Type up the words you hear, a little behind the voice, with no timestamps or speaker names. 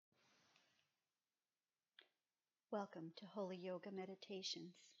Welcome to Holy Yoga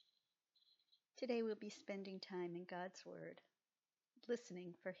Meditations. Today we'll be spending time in God's Word,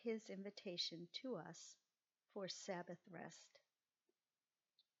 listening for His invitation to us for Sabbath rest.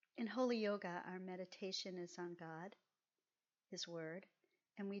 In Holy Yoga, our meditation is on God, His Word,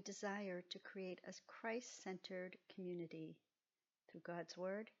 and we desire to create a Christ-centered community through God's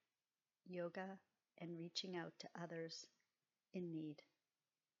Word, yoga, and reaching out to others in need.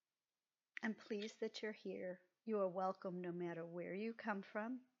 I'm pleased that you're here. You are welcome no matter where you come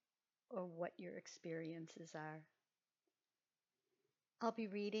from or what your experiences are. I'll be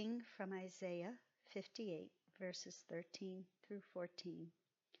reading from Isaiah 58, verses 13 through 14.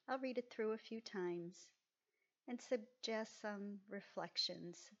 I'll read it through a few times and suggest some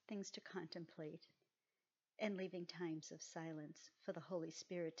reflections, things to contemplate, and leaving times of silence for the Holy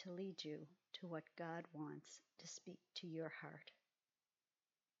Spirit to lead you to what God wants to speak to your heart.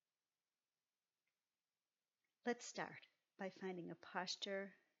 Let's start by finding a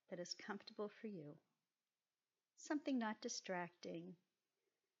posture that is comfortable for you, something not distracting,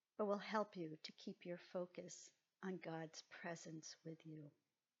 but will help you to keep your focus on God's presence with you.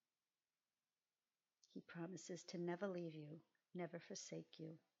 He promises to never leave you, never forsake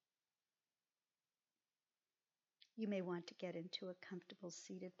you. You may want to get into a comfortable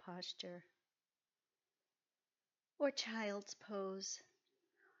seated posture or child's pose,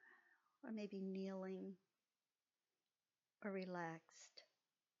 or maybe kneeling or relaxed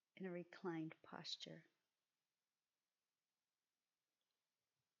in a reclined posture.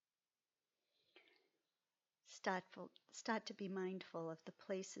 Start to be mindful of the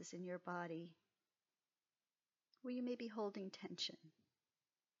places in your body where you may be holding tension.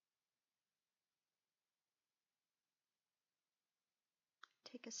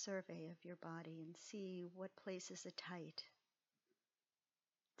 Take a survey of your body and see what places are tight.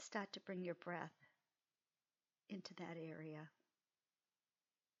 Start to bring your breath into that area.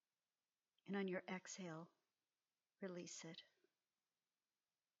 And on your exhale, release it.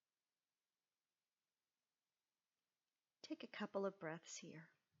 Take a couple of breaths here.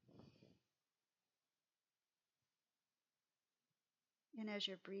 And as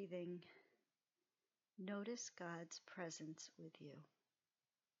you're breathing, notice God's presence with you.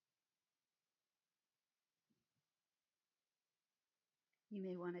 You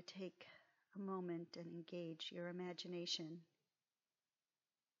may want to take a moment and engage your imagination.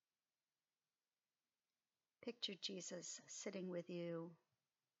 Picture Jesus sitting with you,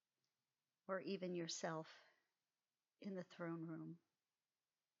 or even yourself in the throne room.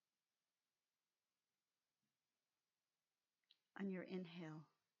 On your inhale,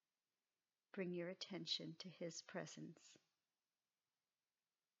 bring your attention to His presence.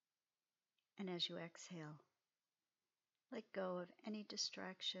 And as you exhale, let go of any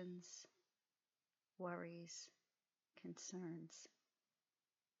distractions, worries, concerns.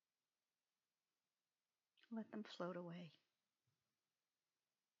 Let them float away.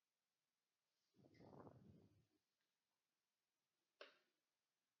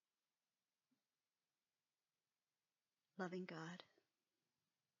 Loving God,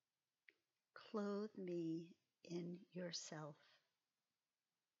 clothe me in yourself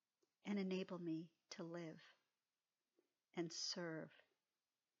and enable me to live and serve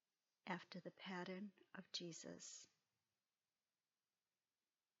after the pattern of Jesus.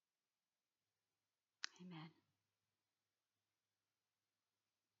 Amen.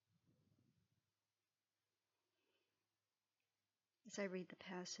 As I read the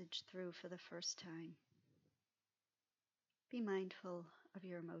passage through for the first time, be mindful of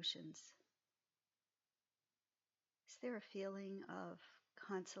your emotions. Is there a feeling of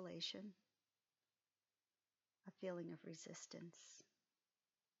consolation? A feeling of resistance?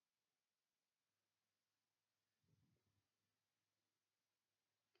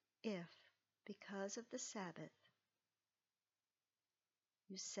 If, because of the Sabbath,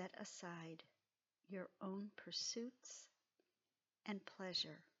 you set aside your own pursuits and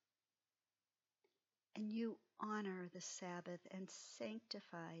pleasure, and you honor the Sabbath and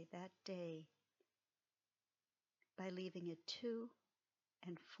sanctify that day by leaving it to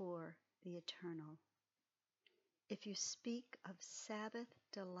and for the eternal. If you speak of Sabbath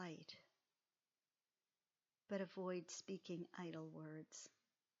delight, but avoid speaking idle words,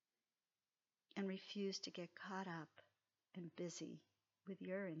 and refuse to get caught up and busy with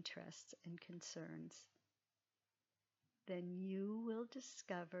your interests and concerns, then you will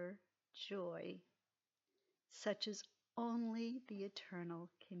discover joy such as only the eternal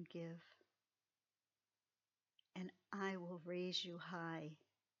can give. And I will raise you high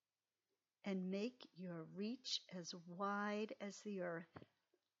and make your reach as wide as the earth.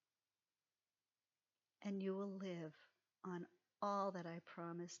 and you will live on all that I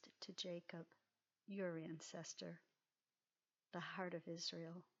promised to Jacob, your ancestor, the heart of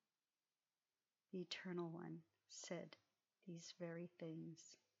Israel. The Eternal One said these very things.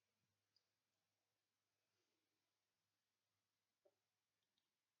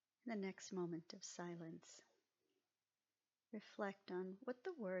 In the next moment of silence, reflect on what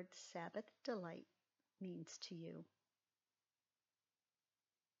the word Sabbath delight means to you.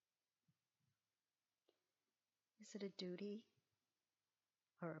 Is it a duty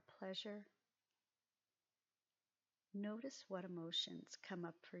or a pleasure? Notice what emotions come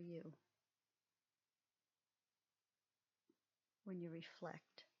up for you when you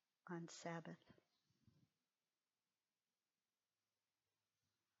reflect on Sabbath.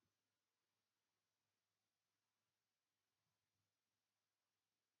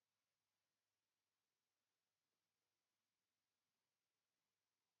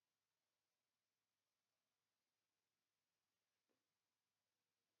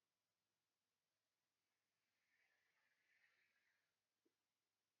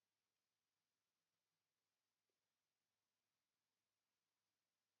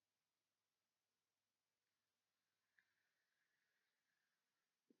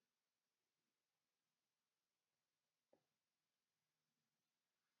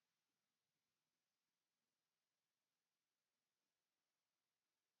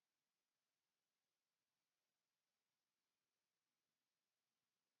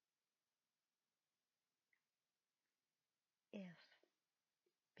 If,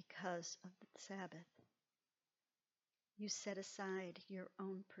 because of the Sabbath, you set aside your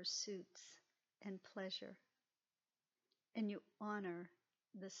own pursuits and pleasure, and you honor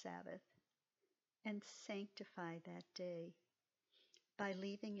the Sabbath and sanctify that day by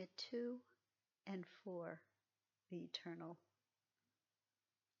leaving it to and for the eternal.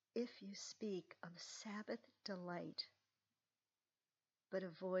 If you speak of Sabbath delight, but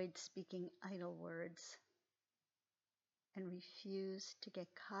avoid speaking idle words and refuse to get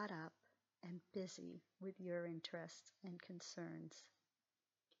caught up and busy with your interests and concerns,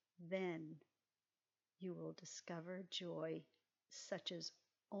 then you will discover joy such as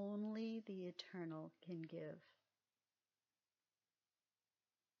only the Eternal can give.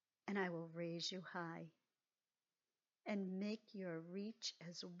 And I will raise you high and make your reach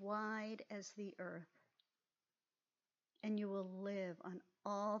as wide as the earth, and you will live on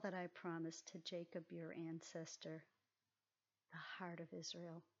all that I promised to Jacob your ancestor, the heart of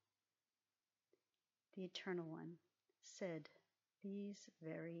Israel. The Eternal One said these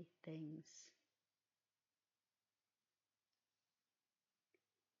very things.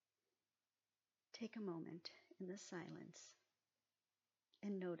 Take a moment in the silence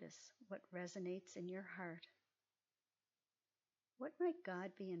and notice what resonates in your heart. What might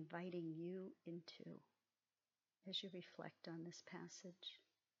God be inviting you into as you reflect on this passage?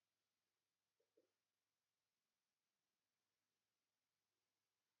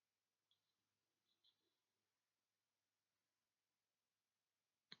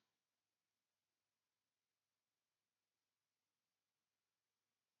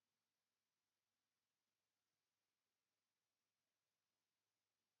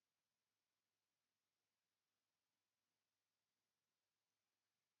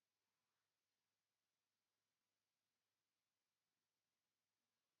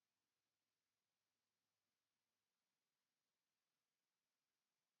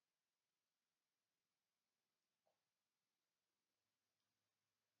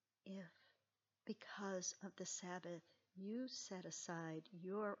 If, because of the Sabbath, you set aside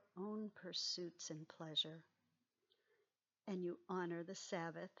your own pursuits and pleasure, and you honor the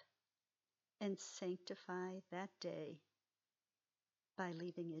Sabbath and sanctify that day by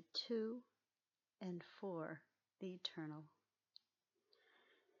leaving it to and for the Eternal.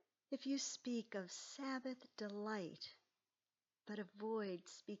 If you speak of Sabbath delight, but avoid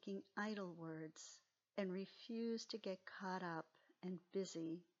speaking idle words and refuse to get caught up and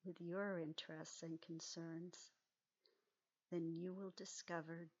busy with your interests and concerns, then you will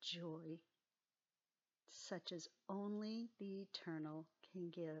discover joy such as only the Eternal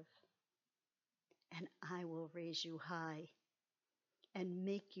can give. And I will raise you high and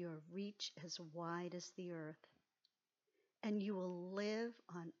make your reach as wide as the earth, and you will live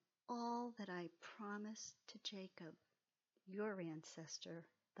on all that I promised to Jacob, your ancestor,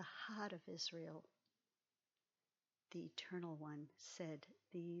 the heart of Israel. The Eternal One said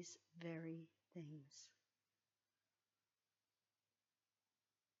these very things.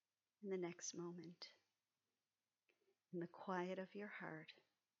 In the next moment, in the quiet of your heart,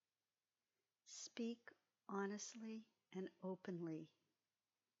 speak honestly and openly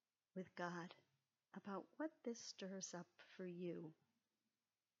with God about what this stirs up for you.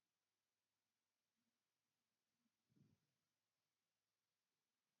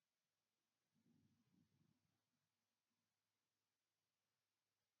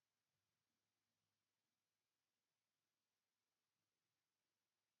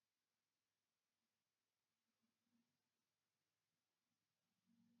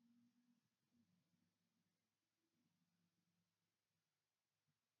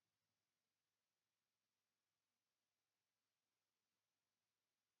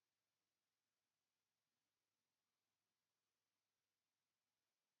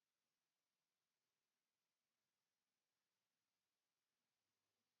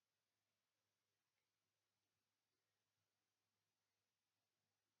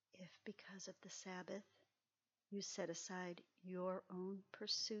 If because of the Sabbath you set aside your own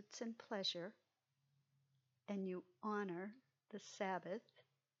pursuits and pleasure, and you honor the Sabbath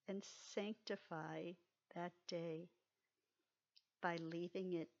and sanctify that day by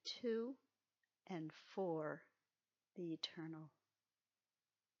leaving it to and for the eternal.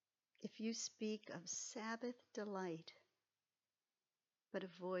 If you speak of Sabbath delight, but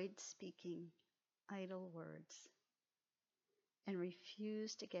avoid speaking idle words, and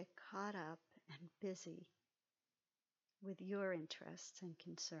refuse to get caught up and busy with your interests and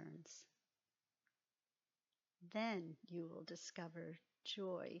concerns, then you will discover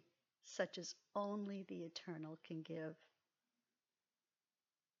joy such as only the eternal can give.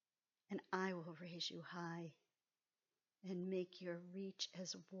 And I will raise you high and make your reach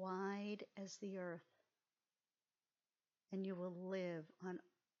as wide as the earth, and you will live on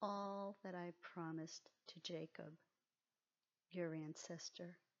all that I promised to Jacob, your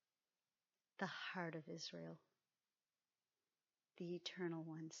ancestor, the heart of Israel. The Eternal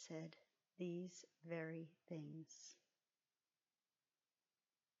One said these very things.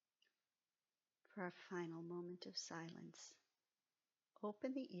 For our final moment of silence,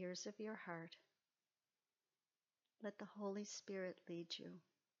 open the ears of your heart. Let the Holy Spirit lead you.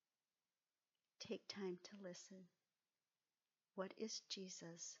 Take time to listen. What is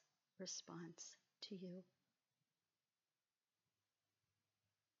Jesus' response to you?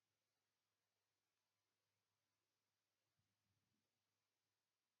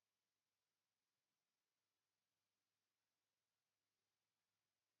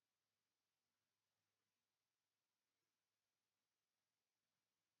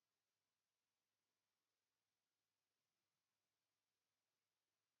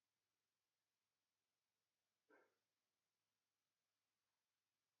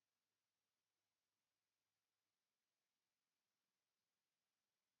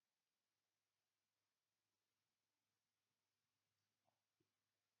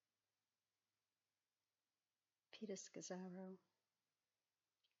 Peter Scazzaro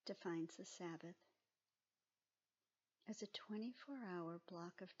defines the Sabbath as a 24-hour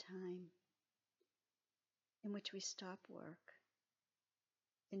block of time in which we stop work,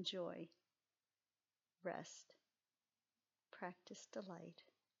 enjoy, rest, practice delight,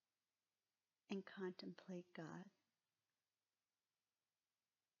 and contemplate God.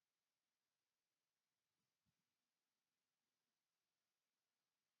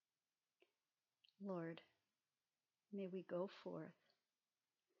 Lord, may we go forth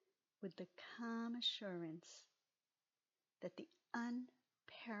with the calm assurance that the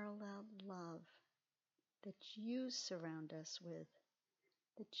unparalleled love that you surround us with,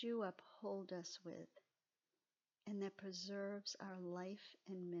 that you uphold us with, and that preserves our life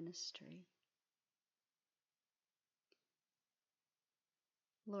and ministry.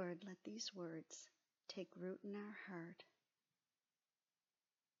 Lord, let these words take root in our heart,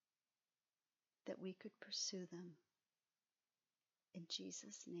 that we could pursue them. In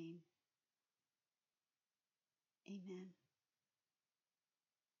Jesus' name, amen.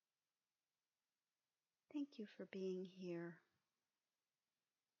 Thank you for being here.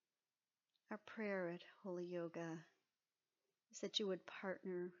 Our prayer at Holy Yoga is that you would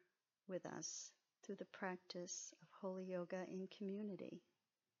partner with us through the practice of Holy Yoga in community.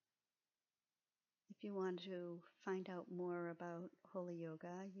 If you want to find out more about Holy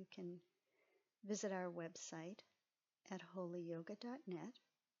Yoga, you can visit our website at holyyoga.net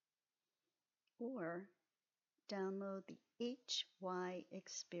or download the HY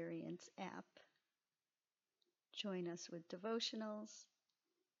Experience app. Join us with devotionals,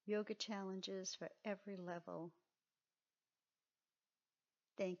 yoga challenges for every level.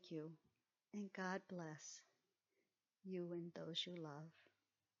 Thank you, and God bless you and those you love.